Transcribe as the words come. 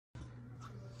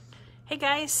Hey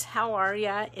guys, how are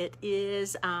ya? It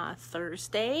is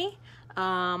Thursday.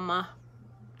 Not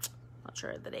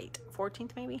sure of the date. 14th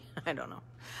maybe? I don't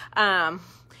know.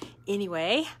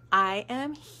 Anyway, I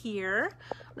am here.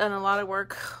 Done a lot of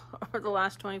work over the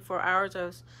last 24 hours. I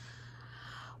was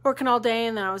working all day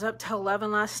and then I was up till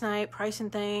 11 last night pricing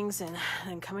things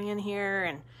and coming in here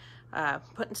and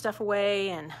putting stuff away,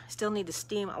 and still need to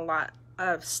steam a lot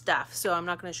of stuff, so I'm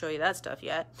not going to show you that stuff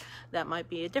yet. That might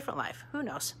be a different life, who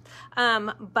knows.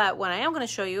 But what I am going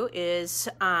to show you is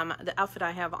the outfit I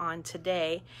have on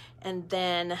today, and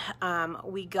then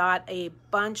we got a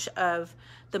bunch of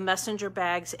the messenger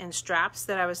bags and straps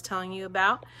that I was telling you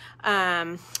about.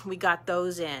 We got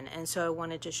those in, and so I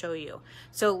wanted to show you.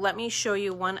 So let me show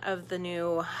you one of the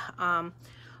new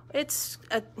it's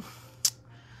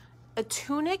a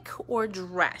tunic or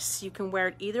dress. You can wear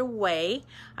it either way.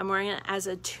 I'm wearing it as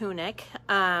a tunic,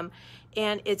 and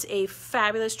it's a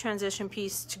fabulous transition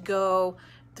piece to go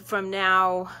from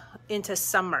now into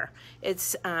summer.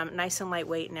 It's nice and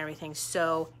lightweight and everything.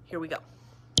 So here we go.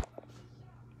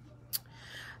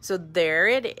 So there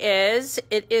it is.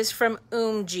 It is from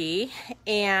Umgee,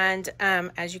 and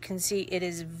as you can see, it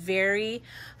is very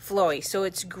flowy. So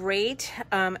it's great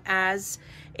as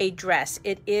a dress.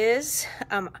 It is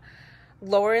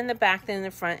lower in the back than in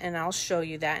the front, and I'll show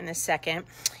you that in a second.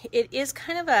 It is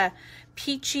kind of a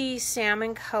peachy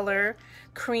salmon color,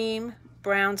 cream,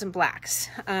 browns, and blacks.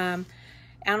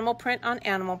 Animal print on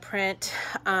animal print,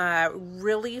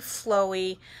 really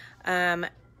flowy and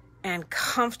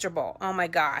comfortable. Oh my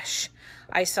gosh.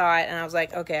 I saw it and I was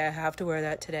like, okay, I have to wear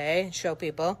that today and show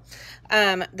people.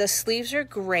 The sleeves are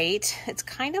great. It's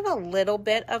kind of a little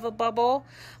bit of a bubble,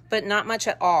 but not much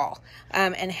at all.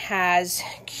 And has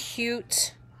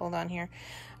cute, hold on here,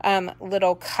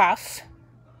 little cuff.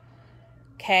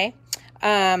 Okay.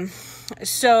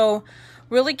 So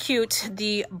really cute.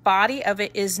 The body of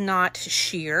it is not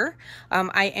sheer.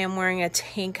 I am wearing a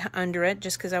tank under it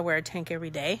just because I wear a tank every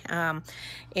day.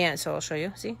 And so I'll show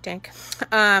you. See, tank.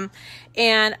 And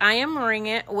I am wearing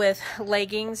it with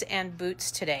leggings and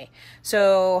boots today.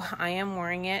 So I am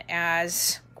wearing it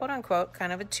as quote unquote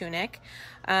kind of a tunic.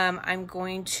 I'm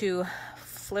going to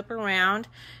flip around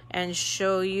and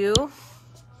show you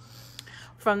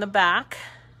from the back.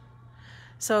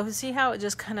 So see how it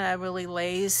just kind of really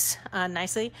lays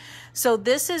nicely. So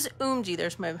this is Umgee.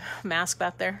 There's my mask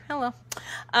back there. Hello.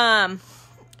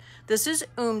 This is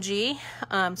Umgee.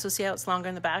 So see how it's longer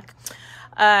in the back.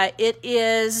 It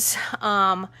is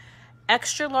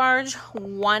extra large,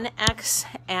 1X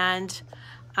and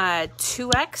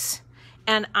 2X.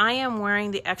 And I am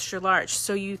wearing the extra large.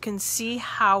 So you can see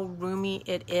how roomy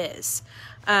it is.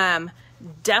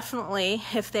 Definitely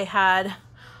if they had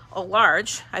a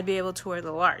large, I'd be able to wear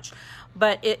the large,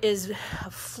 but it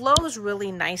flows really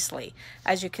nicely,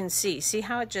 as you can see. See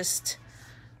how it just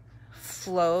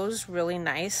flows really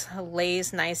nice,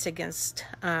 lays nice against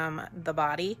the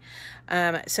body.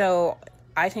 So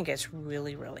I think it's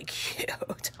really, really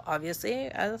cute. Obviously,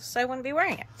 else I wouldn't be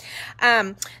wearing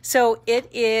it. So it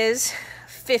is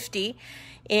 $50,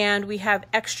 and we have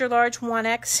extra large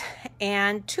 1X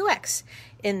and 2X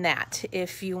in that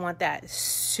if you want that.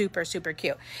 Super, super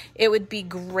cute. It would be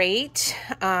great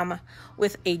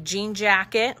with a jean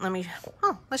jacket.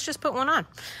 Let's just put one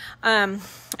on.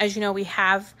 As you know, we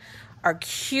have our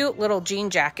cute little jean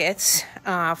jackets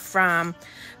from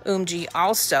Umgee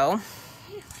also.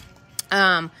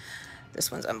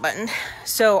 This one's unbuttoned.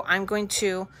 So I'm going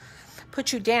to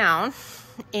put you down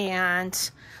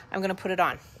and I'm going to put it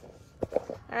on.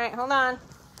 All right, hold on.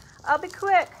 I'll be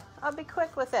quick. I'll be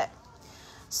quick with it.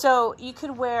 So you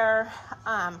could wear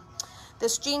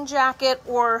this jean jacket,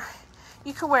 or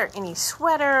you could wear any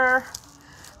sweater,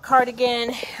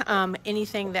 cardigan,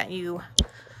 anything that you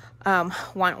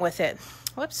want with it.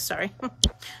 Whoops, sorry. Don't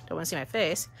want to see my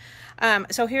face.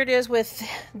 So here it is with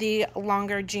the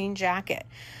longer jean jacket.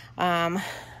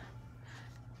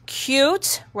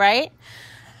 Cute, right?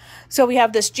 So we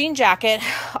have this jean jacket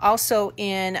also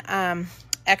in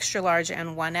extra large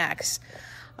and 1X.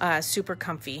 Super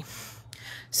comfy.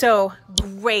 So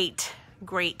great,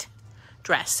 great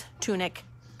dress, tunic,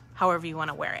 however you want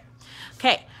to wear it.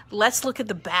 Okay, let's look at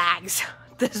the bags.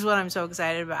 This is what I'm so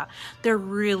excited about. They're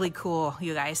really cool,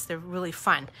 you guys. They're really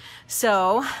fun.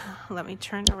 So let me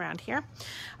turn around here.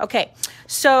 Okay,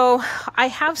 so I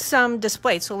have some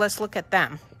displayed, so let's look at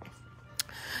them.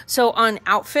 So on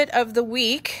Outfit of the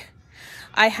Week,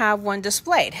 I have one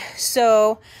displayed.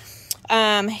 So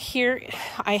here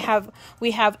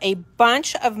we have a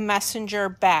bunch of messenger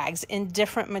bags in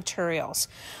different materials.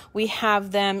 We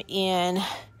have them in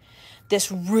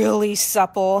this really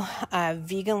supple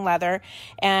vegan leather.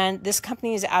 And this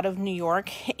company is out of New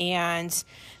York, and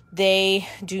they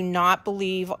do not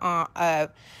believe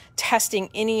testing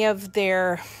any of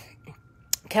their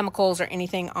chemicals or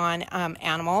anything on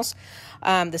animals.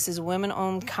 This is a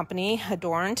women-owned company,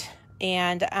 Adorned.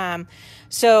 And I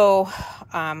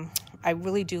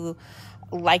really do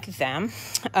like them.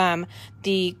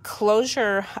 The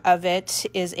closure of it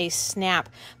is a snap,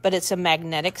 but it's a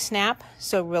magnetic snap,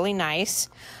 so really nice.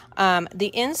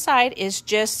 The inside is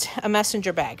just a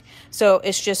messenger bag, so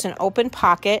it's just an open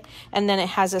pocket, and then it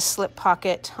has a slip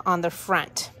pocket on the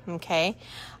front. Okay,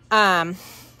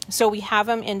 so we have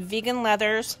them in vegan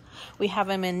leathers, we have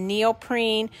them in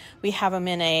neoprene, we have them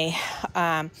in a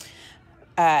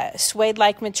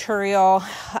suede-like material,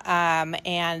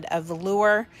 and a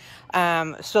velour.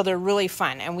 So they're really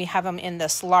fun, and we have them in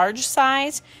this large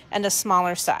size and a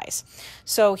smaller size.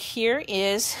 So here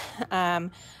is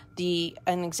an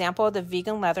example of the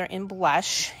vegan leather in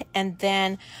blush, and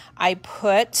then I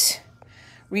put,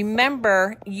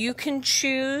 remember, you can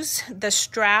choose the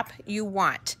strap you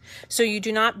want. So you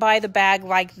do not buy the bag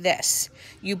like this.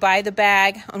 You buy the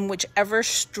bag on whichever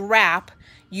strap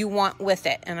you want with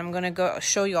it, and I'm going to go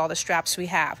show you all the straps we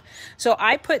have. So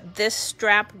I put this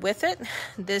strap with it.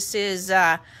 This is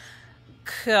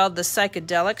called the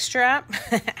psychedelic strap.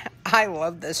 I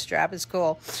love this strap, it's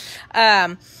cool.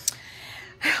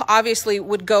 Obviously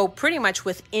would go pretty much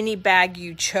with any bag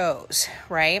you chose,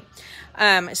 right?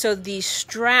 So these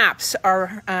straps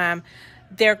are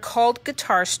they're called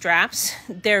guitar straps.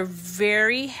 They're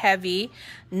very heavy,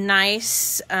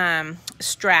 nice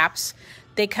straps.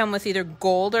 They come with either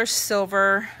gold or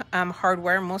silver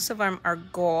hardware. Most of them are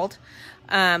gold,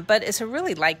 but it's a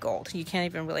really light gold. You can't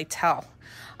even really tell.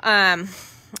 And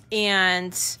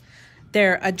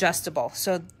they're adjustable,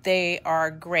 so they are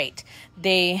great.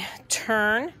 They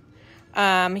turn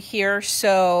here,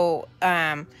 so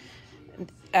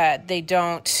they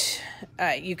don't.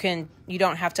 You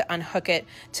don't have to unhook it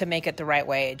to make it the right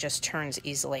way. It just turns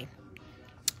easily.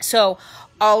 So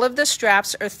all of the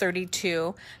straps are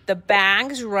 32. The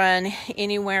bags run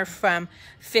anywhere from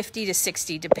 50 to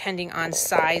 60 depending on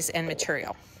size and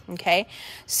material. Okay,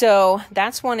 so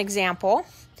that's one example.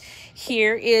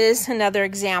 Here is another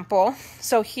example.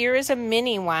 So here is a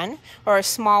mini one, or a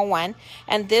small one,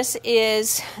 and this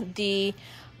is the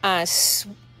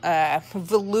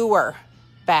velour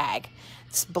bag.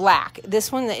 It's black. This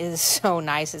one is so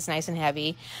nice. It's nice and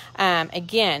heavy.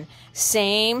 Again,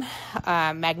 same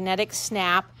magnetic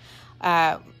snap,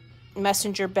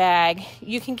 messenger bag.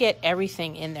 You can get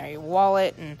everything in there. Your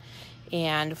wallet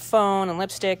and phone and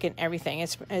lipstick and everything.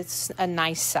 It's a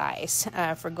nice size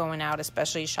for going out,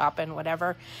 especially shopping,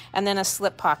 whatever. And then a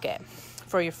slip pocket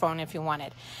for your phone if you want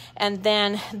it. And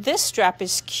then this strap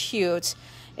is cute.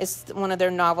 It's one of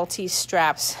their novelty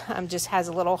straps. Just has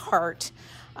a little heart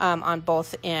on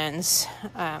both ends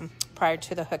prior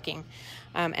to the hooking,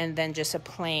 and then just a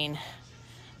plain,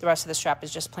 the rest of the strap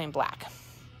is just plain black.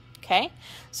 Okay,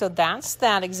 so that's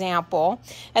that example.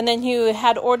 And then you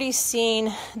had already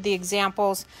seen the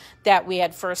examples that we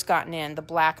had first gotten in, the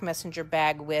black messenger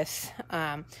bag with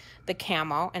the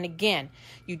camo. And again,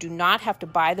 you do not have to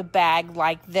buy the bag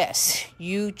like this.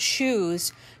 You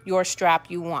choose your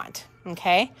strap you want.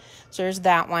 Okay, so there's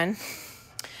that one.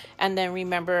 And then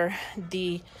remember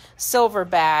the silver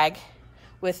bag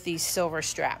with the silver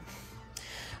strap.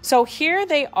 So here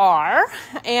they are,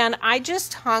 and I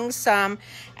just hung some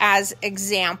as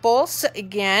examples.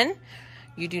 Again,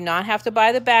 you do not have to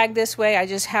buy the bag this way. I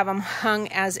just have them hung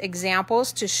as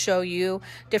examples to show you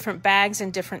different bags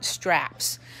and different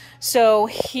straps. So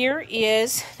here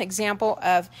is an example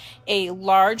of a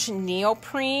large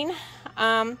neoprene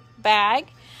bag.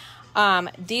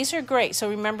 These are great. So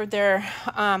remember, they're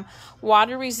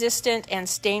water resistant and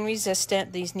stain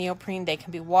resistant. These neoprene, they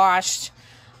can be washed.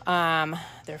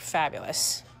 They're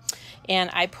fabulous.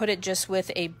 And I put it just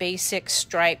with a basic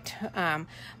striped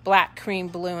black, cream,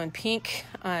 blue, and pink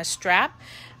strap.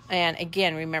 And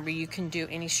again, remember, you can do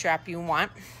any strap you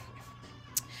want.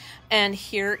 And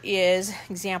here is an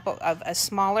example of the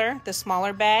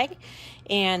smaller bag.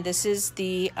 And this is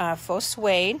the faux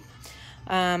suede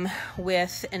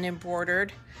with an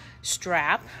embroidered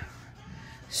strap.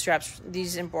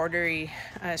 These embroidery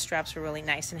straps are really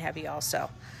nice and heavy also.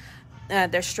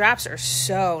 Their straps are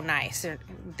so nice.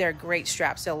 They're great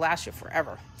straps. They'll last you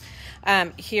forever.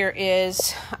 Here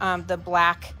is the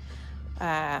black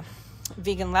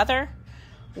vegan leather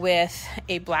with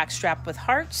a black strap with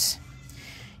hearts.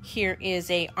 Here is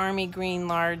a army green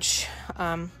large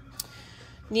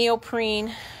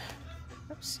neoprene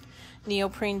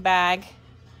bag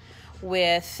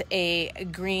with a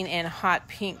green and hot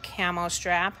pink camo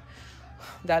strap.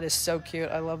 That is so cute.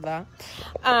 I love that.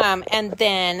 And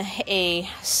then a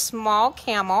small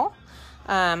camel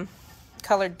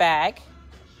colored bag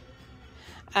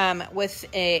with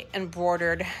a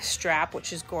embroidered strap,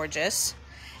 which is gorgeous.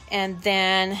 And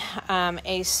then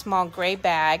a small gray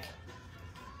bag,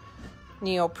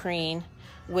 neoprene,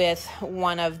 with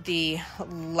one of the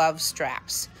love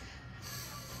straps.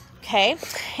 Okay,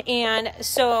 and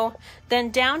so then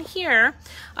down here,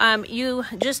 you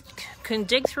just can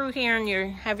dig through here and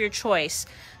you have your choice.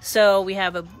 So we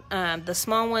have the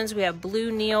small ones, we have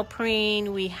blue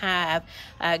neoprene, we have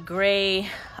gray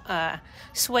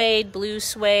suede, blue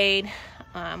suede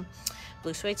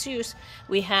shoes.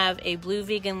 We have a blue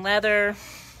vegan leather.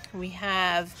 We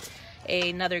have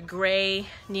another gray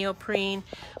neoprene.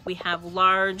 We have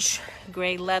large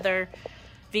gray leather,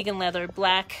 vegan leather,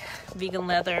 black vegan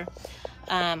leather,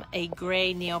 a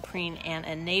gray neoprene, and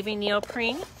a navy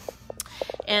neoprene.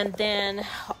 And then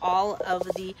all of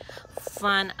the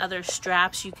fun other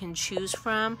straps you can choose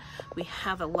from. We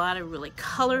have a lot of really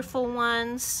colorful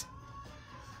ones,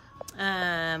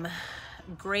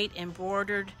 great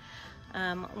embroidered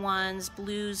ones,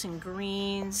 blues and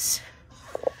greens.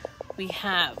 We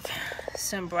have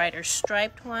some brighter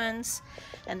striped ones,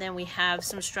 and then we have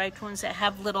some striped ones that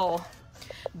have little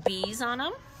bees on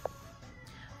them.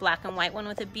 Black and white one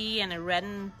with a bee, and a red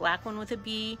and black one with a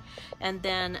bee, and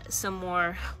then some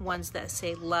more ones that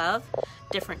say love,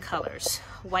 different colors,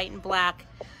 white and black,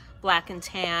 black and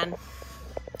tan,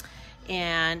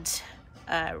 and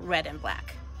red and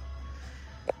black.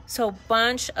 So a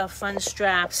bunch of fun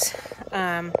straps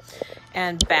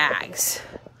and bags.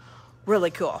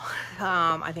 Really cool.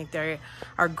 I think they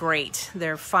are great.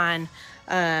 They're fun.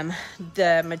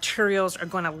 The materials are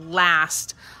going to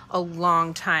last a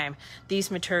long time. These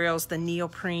materials, the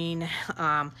neoprene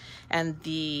and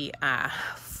the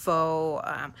faux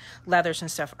leathers and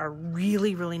stuff, are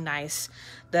really, really nice.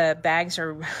 The bags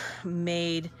are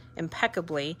made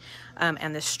impeccably,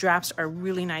 and the straps are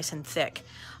really nice and thick.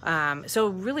 So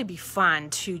really be fun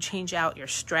to change out your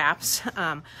straps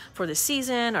for the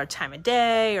season or time of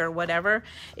day or whatever.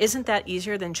 Isn't that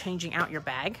easier than changing out your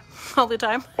bag all the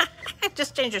time?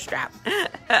 Just change your strap.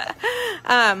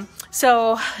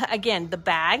 So again, the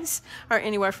bags are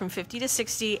anywhere from $50 to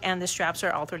 $60, and the straps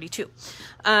are all $32.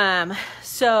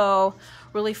 So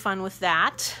really fun with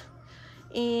that.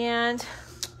 And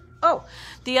oh,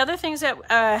 the other things that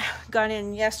got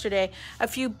in yesterday, a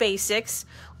few basics.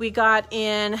 We got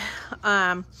in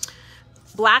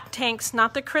black tanks,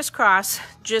 not the crisscross,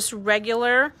 just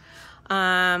regular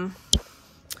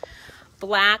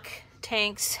black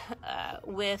tanks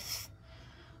with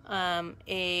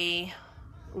a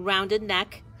rounded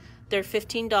neck. They're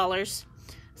 $15.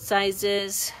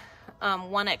 Sizes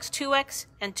 1X, 2X,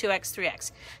 and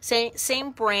 2X, 3X.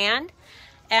 Same brand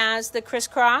as the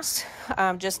crisscross,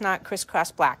 just not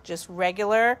crisscross black, just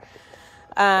regular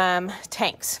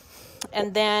tanks.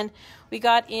 And then we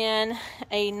got in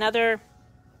another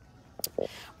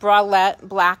bralette,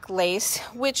 black lace,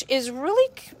 which is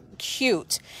really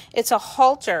cute. It's a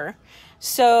halter,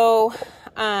 so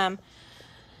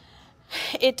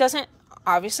it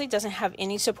obviously doesn't have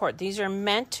any support. These are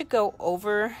meant to go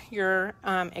over your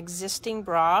existing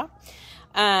bra,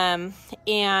 and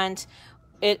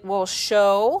it will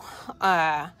show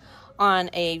on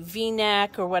a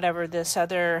V-neck or whatever, this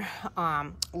other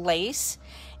lace.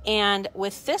 And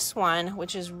with this one,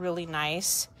 which is really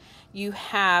nice, you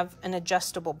have an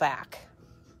adjustable back.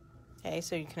 Okay,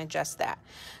 so you can adjust that.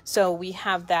 So we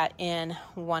have that in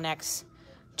 1X,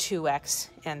 2X,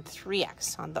 and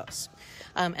 3X on those.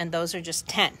 And those are just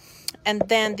 10. And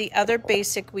then the other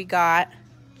basic we got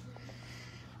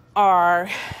are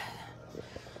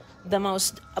the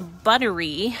most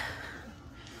buttery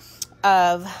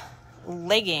of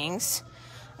leggings.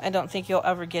 I don't think you'll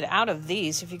ever get out of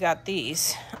these if you got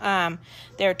these. They're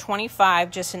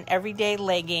 $25, just an everyday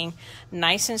legging,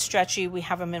 nice and stretchy. We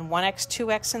have them in 1X,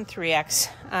 2X, and 3X.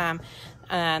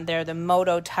 And they're the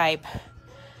Moto type,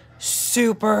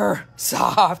 super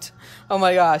soft. Oh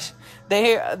my gosh,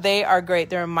 they are great.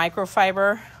 They're a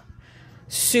microfiber,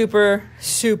 super,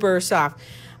 super soft.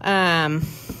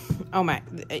 Oh my,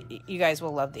 you guys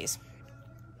will love these.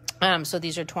 So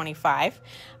these are 25,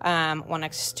 1X,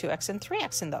 2X, and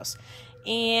 3X in those.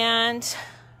 And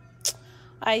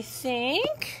I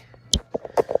think,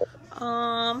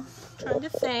 trying to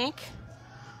think,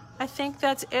 I think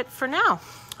that's it for now.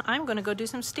 I'm going to go do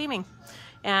some steaming,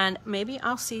 and maybe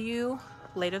I'll see you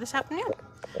later this afternoon.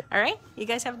 All right, you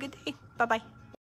guys have a good day. Bye-bye.